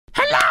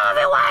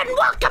everyone,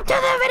 welcome to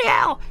the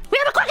video. We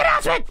have a quick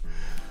announcement.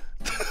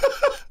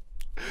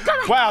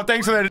 Wow,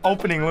 thanks for that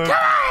opening, Luke.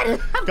 Come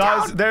on,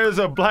 Guys, there's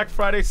a Black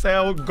Friday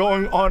sale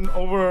going on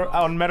over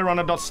on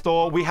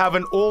MetaRunner.store. We have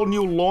an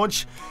all-new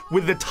launch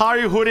with the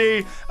Tari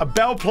hoodie, a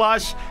Bell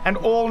plush, and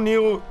all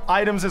new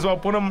items as well.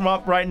 Put them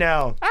up right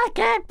now. I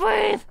can't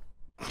breathe.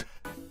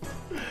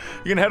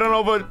 You can head on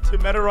over to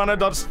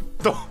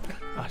MetaRunner.store.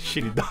 Ah,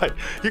 shit, he died.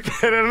 You can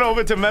head on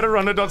over to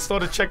MetaRunner.store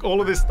to check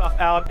all of this stuff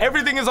out.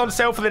 Everything is on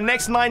sale for the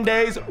next 9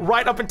 days,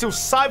 right up until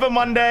Cyber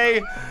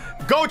Monday.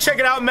 Go check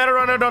it out,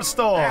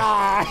 MetaRunner.store.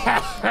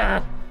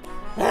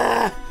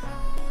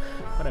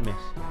 What I miss?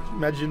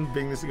 Imagine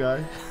being this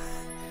guy.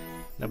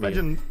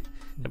 Imagine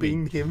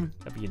being him.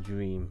 That'd be a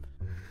dream.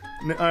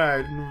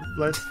 Alright,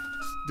 let's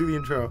do the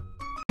intro.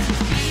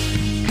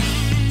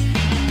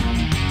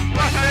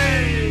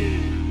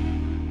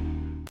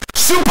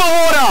 Super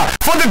order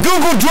for the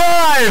Google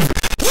Drive!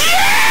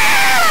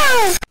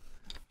 Yeah!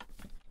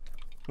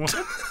 What?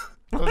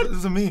 This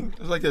is a meme.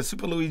 It's like a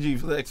Super Luigi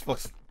for the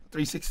Xbox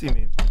 360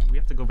 meme. We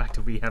have to go back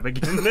to rehab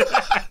again.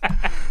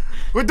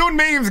 We're doing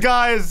memes,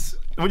 guys.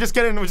 We're just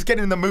getting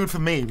in the mood for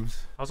memes.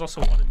 I was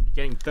also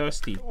getting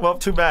thirsty. Well,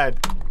 too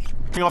bad.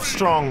 Getting off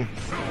strong.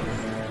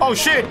 Oh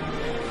shit!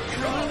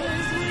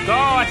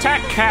 Go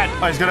attack cat!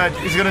 Oh,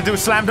 he's gonna do a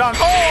slam dunk.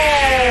 Oh!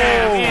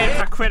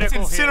 Yeah, a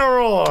critical it's hit.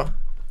 Incineroar.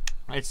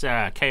 It's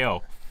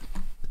KO.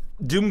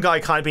 Doom guy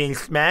can't be in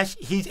Smash.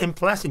 He's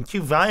impulsive and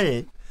too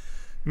violent.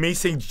 Me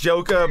seeing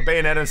Joker,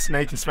 Bayonetta, and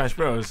Snake in Smash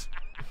Bros.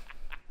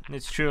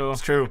 It's true.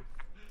 It's true.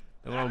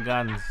 The little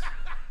guns.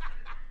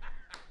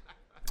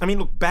 I mean,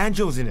 look,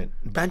 Banjo's in it.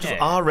 Banjo's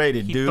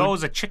R-rated, dude. He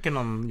throws a chicken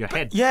on your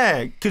head.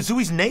 Yeah,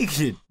 Kazooie's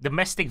naked.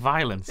 Domestic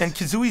violence. And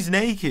Kazooie's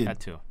naked. That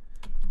too.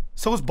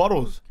 So is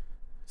Bottles.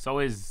 So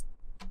is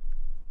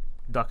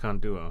Duck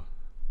Hunt Duo.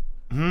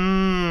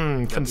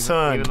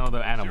 Concerned. Even though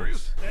they're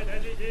animals.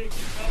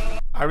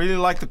 I really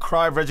like the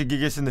cry of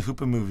Regigigas in the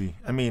Hooper movie.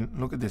 I mean,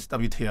 look at this,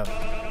 WTF.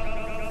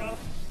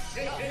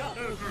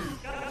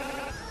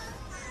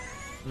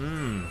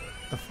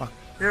 The fuck?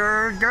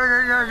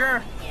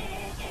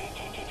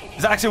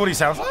 Is that actually what he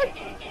sounds like?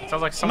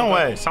 Sounds like someone No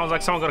way. Sounds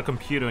like someone got a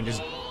computer and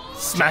just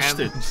Smashed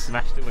it.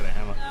 Smashed it with a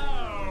hammer.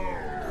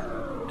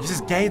 He's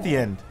just gay at the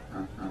end.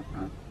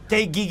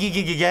 Gay,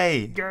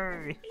 gay.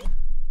 Gay.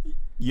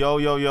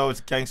 Yo,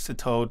 it's Gangster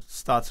Toad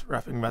starts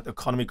rapping about the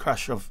economy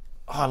crash of...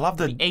 Oh, I love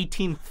the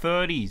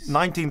 1830s.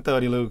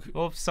 1930, Luke.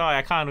 Oh, sorry,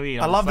 I can't read.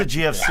 I love the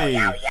GFC.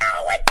 Yo,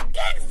 it's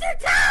Gangster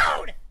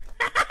Toad.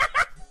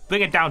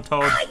 Bring it down,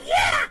 Toad.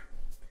 Yeah.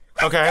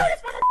 Okay.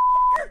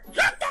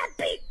 Drop that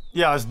beat.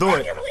 Yeah, let's do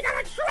it. Arguably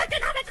not a true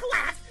economic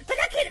collapse. The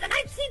decade of the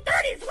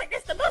 1930s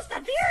witnessed the most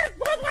severe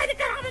worldwide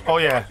economic Oh,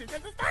 yeah. since the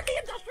start of the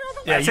Industrial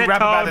Revolution. Yeah, you rap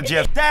about the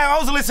GFC. Damn, I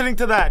was listening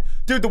to that.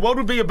 Dude, the world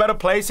would be a better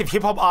place if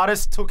hip-hop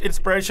artists took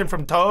inspiration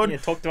from Toad. Yeah,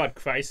 talked about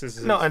crisis.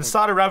 No, and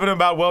started rapping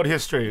about world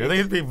history. I think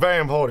it'd be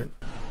very important.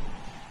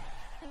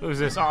 Who's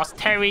this? Oh, it's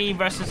Terry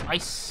versus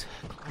Ice.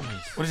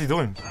 What is he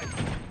doing?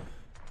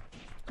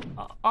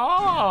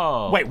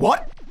 Oh. Wait,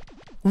 what?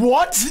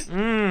 What? Is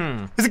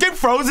the game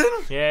frozen?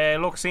 Yeah,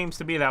 look, seems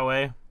to be that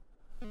way.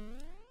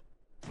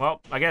 Well,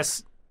 I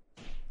guess.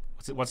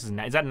 What's his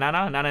name? Is that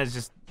Nana? Nana is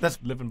just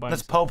living by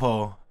That's himself.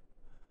 Popo.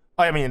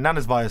 Oh, I mean,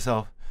 Nana's by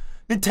herself.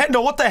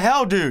 Nintendo, what the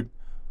hell, dude?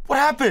 What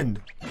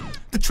happened?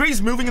 The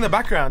tree's moving in the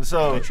background,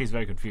 so... She's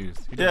very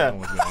confused. He Yeah.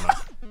 doesn't know what's going on.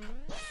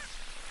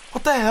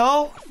 What the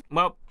hell?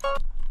 Well...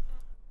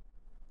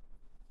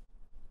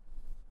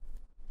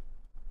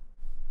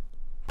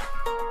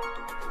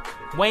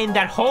 When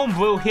that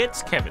homebrew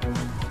hits, Kevin.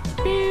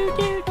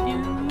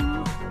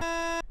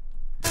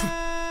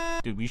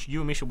 Dude, you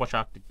and me should watch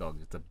Arctic Dog.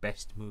 It's the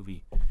best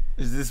movie.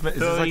 Is this like a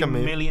 $30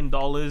 meme? million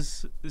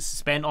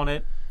spent on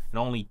it, and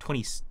only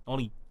 $3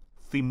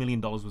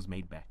 million was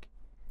made back.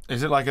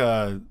 Is it like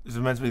a... Is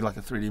it meant to be like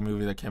a 3D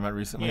movie that came out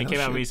recently? Yeah, it Oh, came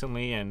out shit.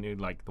 recently, and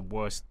it like the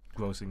worst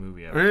grossing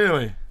movie ever.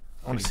 Really?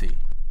 I want to see.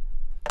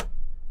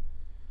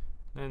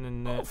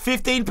 And then,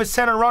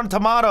 15% on Rotten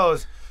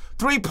Tomatoes.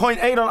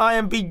 3.8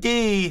 on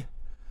IMDb.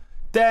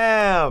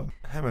 Damn.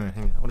 Hang on.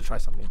 I want to try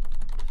something.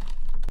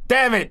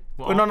 Damn it.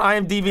 Well, We're on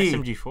IMDb.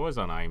 SMG4 is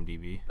on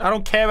IMDb. I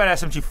don't care about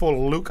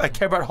SMG4, Luke. I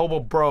care about Hobo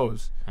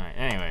Bros. Alright,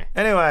 anyway.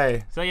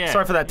 Anyway. So yeah.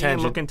 Sorry for that you can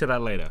tangent. look into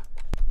that later.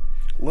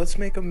 Let's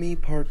make a me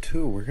part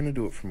 2. We're gonna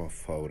do it from a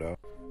photo.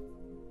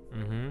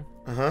 Uh-huh.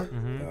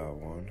 That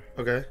one.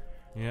 Okay.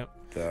 Yep.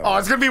 That Oh,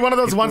 it's going to be one of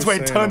those People ones where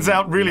were it saying turns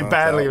out really not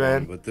badly, that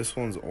man. one, but this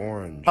one's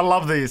orange. I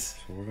love these.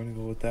 So we're gonna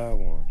go with that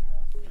one.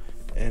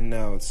 And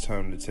now it's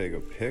time to take a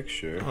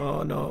picture.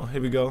 Oh, no.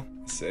 Here we go.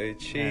 Say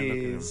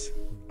cheese.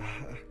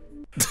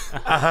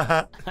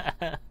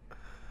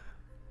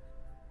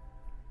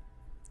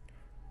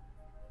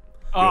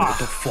 Oh, What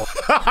the fuck?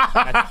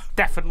 that's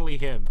definitely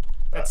him.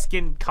 That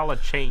skin color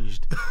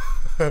changed.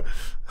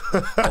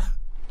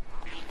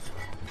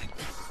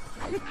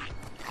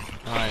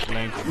 Alright,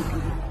 Link.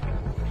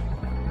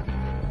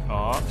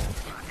 Oh.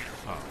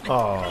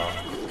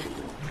 Oh.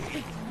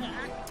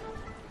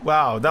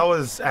 Wow, that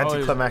was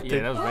anticlimactic. Yeah,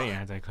 that was very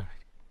anticlimactic.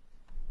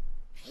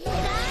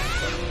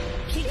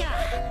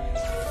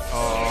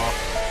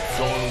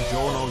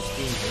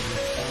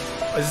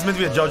 Is this meant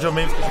to be a JoJo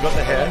meme because you got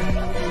the hair?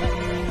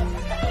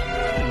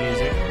 The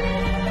music.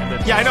 And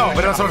the Yeah, I know,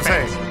 but that's what I'm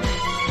saying.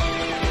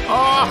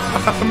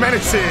 Oh,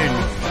 menacing!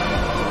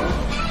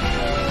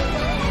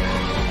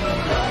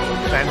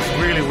 Man, it's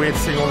really weird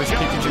seeing all these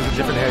Pikachus with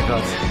different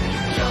haircuts.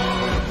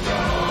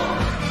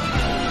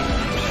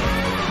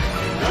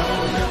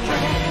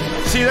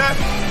 See that?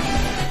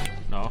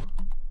 No.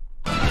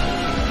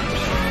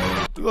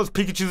 Look at those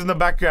Pikachus in the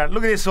background.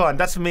 Look at this one.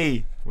 That's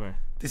me. Where?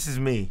 This is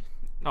me.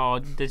 Oh,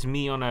 there's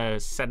me on a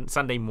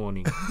Sunday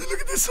morning. Look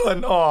at this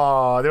one.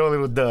 Oh, they're all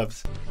little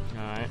dubs.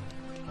 Alright.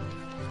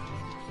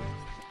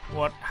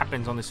 What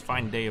happens on this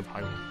fine day of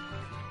Hyrule?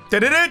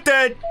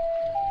 Da-da-da-da.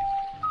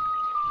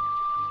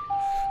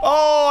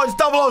 Oh, it's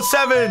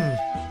 007.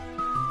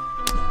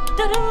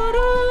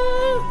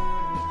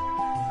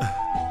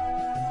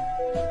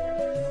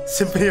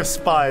 Symphony of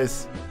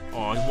Spies.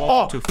 Oh, he's Oh,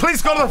 walked to.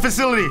 please go to the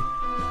facility.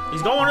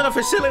 He's going to the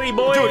facility,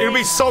 boy. Dude, it'd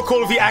be so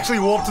cool if he actually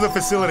walked to the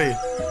facility.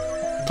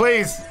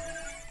 Please.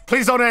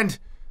 Please don't end.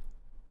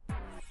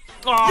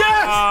 Oh,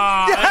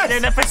 Yes! He's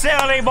in the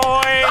facility,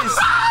 boys.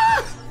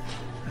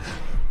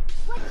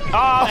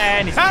 Oh,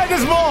 and he's Hey,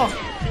 there's more.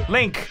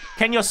 Link,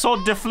 can your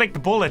sword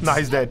deflect bullets? Nah,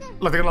 he's dead.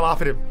 Look, they're gonna laugh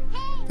at him.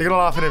 They're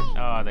gonna laugh at him.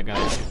 Oh, they're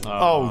gonna.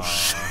 Oh,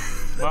 shit.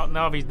 Well,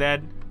 no, if he's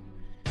dead.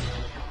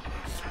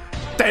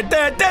 Dead,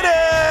 dead, dead,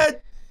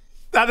 dead.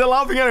 Now they're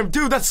laughing at him.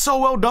 Dude, that's so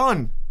well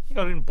done. You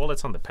got in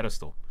bullets on the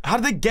pedestal. How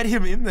did they get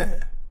him in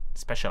there?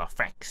 Special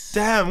effects.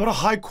 Damn, what a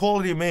high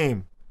quality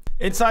meme.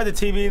 Inside the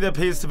TV, there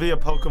appears to be a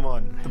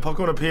Pokemon. The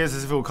Pokemon appears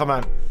as if it will come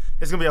out.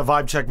 It's gonna be a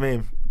vibe check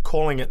meme.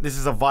 Calling it. This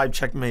is a vibe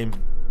check meme.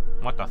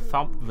 What the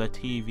thump the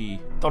TV?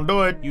 Don't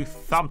do it. You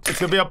thumped. It's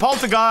gonna be a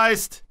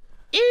poltergeist.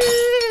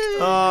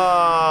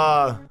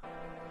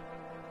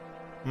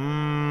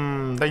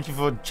 Thank you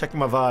for checking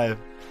my vibe.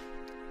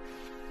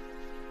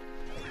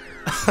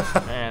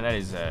 Man, that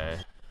is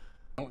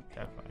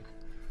terrifying.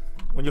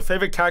 When your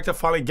favorite character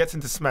finally gets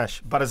into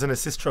Smash, but as an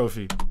assist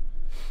trophy.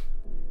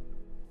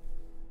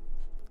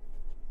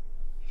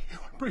 You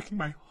are breaking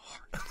my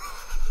heart.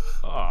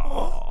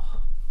 Oh.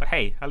 But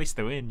hey, at least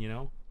they win, you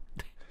know?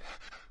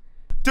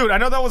 Dude, I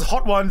know that was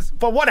Hot Ones,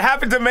 but what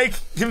happened to make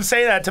him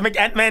say that? To make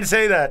Ant-Man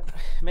say that?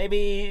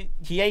 Maybe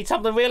he ate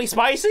something really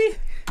spicy?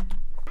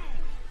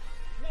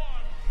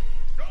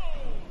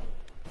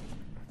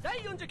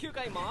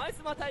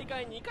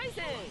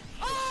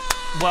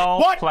 Well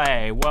What?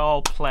 played,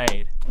 well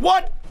played.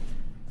 What?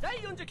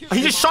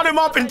 He just shot him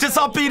up and just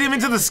upbeat him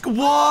into the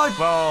what?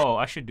 Whoa,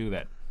 I should do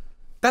that.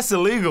 That's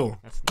illegal.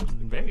 That's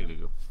very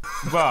illegal.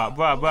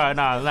 Bruh,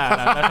 nah,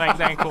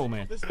 that ain't cool,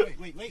 man.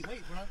 Wait.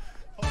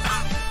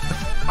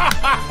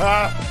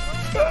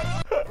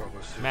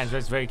 Man's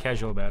just very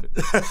casual about it.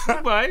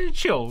 But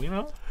chill, you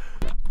know?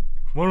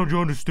 Why don't you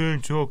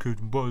understand circuit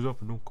and buzz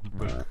up and don't come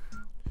back?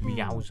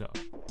 Meowza.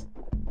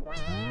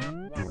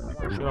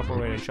 Shut up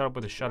already. Shut up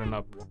with the shutting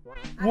up.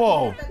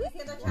 Whoa.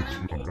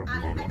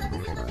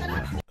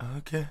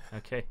 Okay.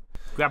 Okay.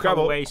 Grab Grab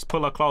her her. waist,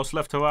 pull her close,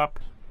 lift her up.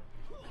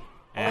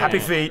 And Happy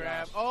feet.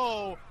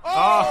 Oh!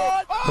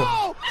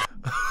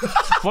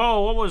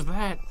 Whoa, what was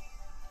that?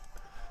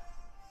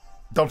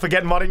 Don't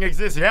forget modding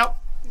exists. Yep.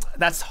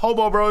 That's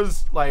Hobo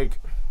Bros, like,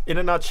 in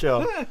a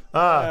nutshell.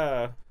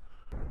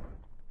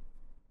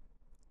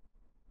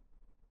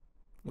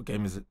 What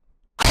game is it?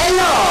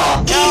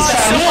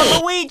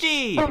 Super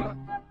Luigi!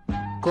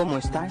 ¿Cómo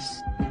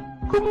estás?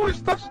 ¿Cómo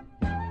estás?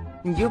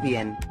 Yo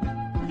bien.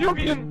 Yo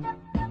bien.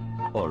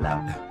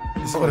 Hola.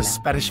 This is what a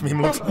Spanish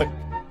meme looks like.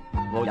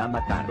 Voy a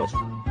matarlos.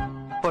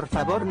 Por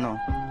favor, no.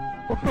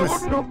 Por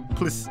favor, no.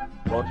 Please.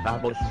 Por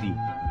favor, sí.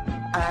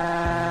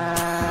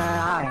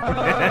 Ah.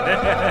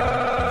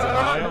 Is it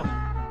Mario?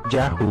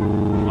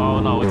 Yahoo. Oh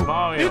no, it's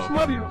Mario. It's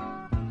Mario.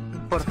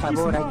 Por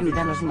favor,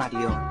 ayúdanos,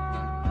 Mario.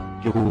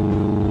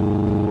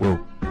 Yahoo.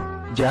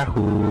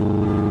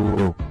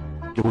 Yahoo.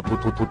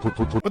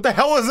 What the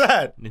hell was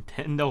that?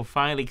 Nintendo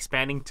finally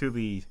expanding to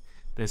the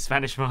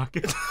Spanish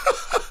market.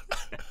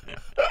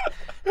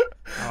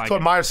 That's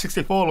what Mario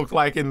 64 looked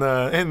like in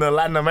the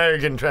Latin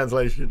American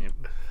translation. Yep.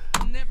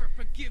 Never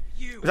forgive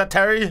you. Is that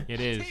Terry? It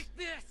is. Take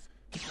this.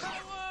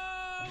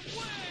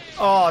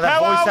 Oh, that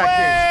voice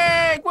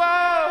acting.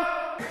 Whoa!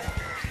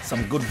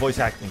 Some good voice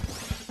acting.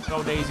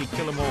 Go Daisy,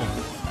 kill them all.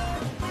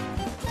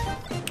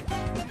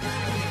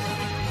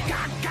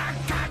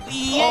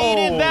 He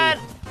hated that!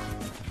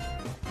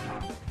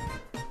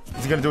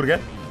 Is he gonna do it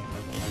again?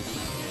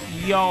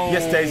 Yo!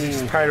 Yes, Daisy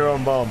just carried her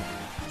own bomb.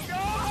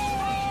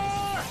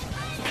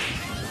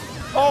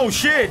 Oh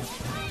shit!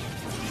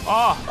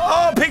 Oh!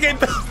 Oh, Piggy!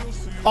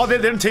 Oh,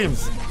 they're in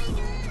teams.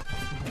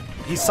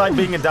 He's side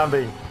being and down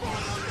being.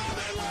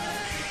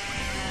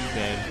 He's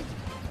dead.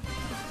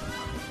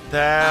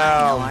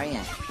 Damn.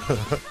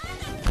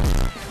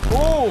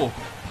 Oh!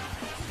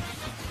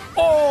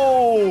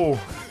 Oh!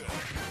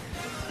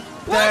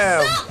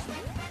 Damn.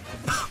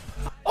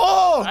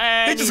 Oh!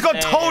 And He just he's got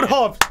dead. toad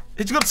hopped.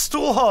 He just got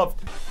stool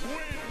hopped.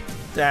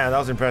 Damn, that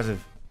was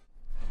impressive.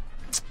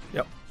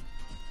 Yep.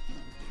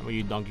 How about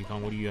you, Donkey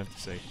Kong? What do you have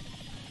to say?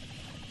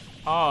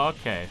 Oh,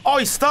 okay. Oh,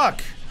 he's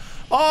stuck.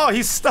 Oh,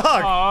 he's stuck.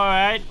 Oh, all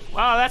right.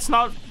 Well, that's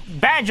not...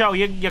 Banjo,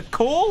 you're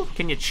cool?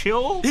 Can you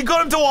chill? He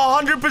got him to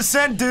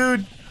 100%,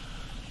 dude.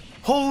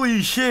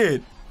 Holy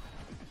shit.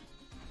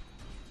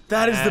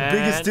 That is the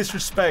biggest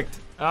disrespect.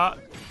 Oh,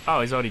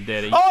 he's already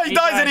dead. Oh, he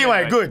dies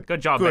anyway. Good.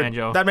 Good job,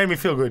 Banjo. That made me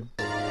feel good.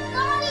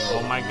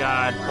 Oh my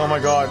god. Oh my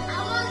god.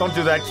 Don't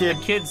do that,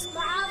 kid. Kids.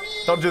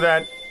 Don't do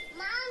that.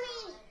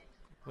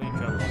 We're in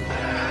trouble.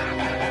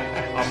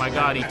 Oh my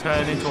god, he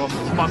turned into a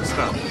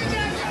monster.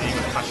 And he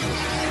got crushed.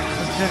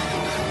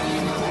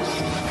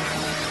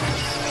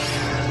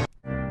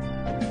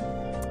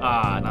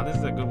 Ah, now this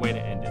is a good way to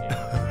end it.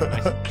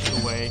 Yeah. Nice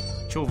chill way.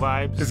 Chill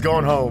vibes. He's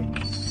going home.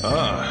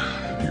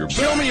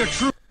 Show me your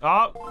true.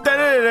 Oh,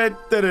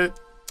 Da-da-da-da-da.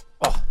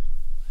 Oh.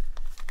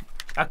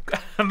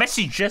 a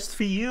message just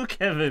for you,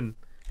 Kevin.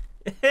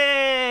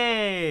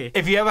 Hey.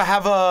 If you ever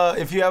have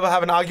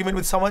an argument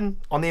with someone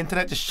on the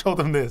internet, just show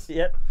them this.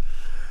 Yep.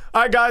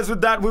 All right, guys.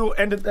 With that, we will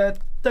end it there.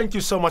 Thank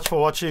you so much for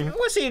watching.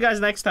 We'll see you guys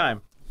next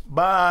time.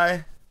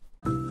 Bye.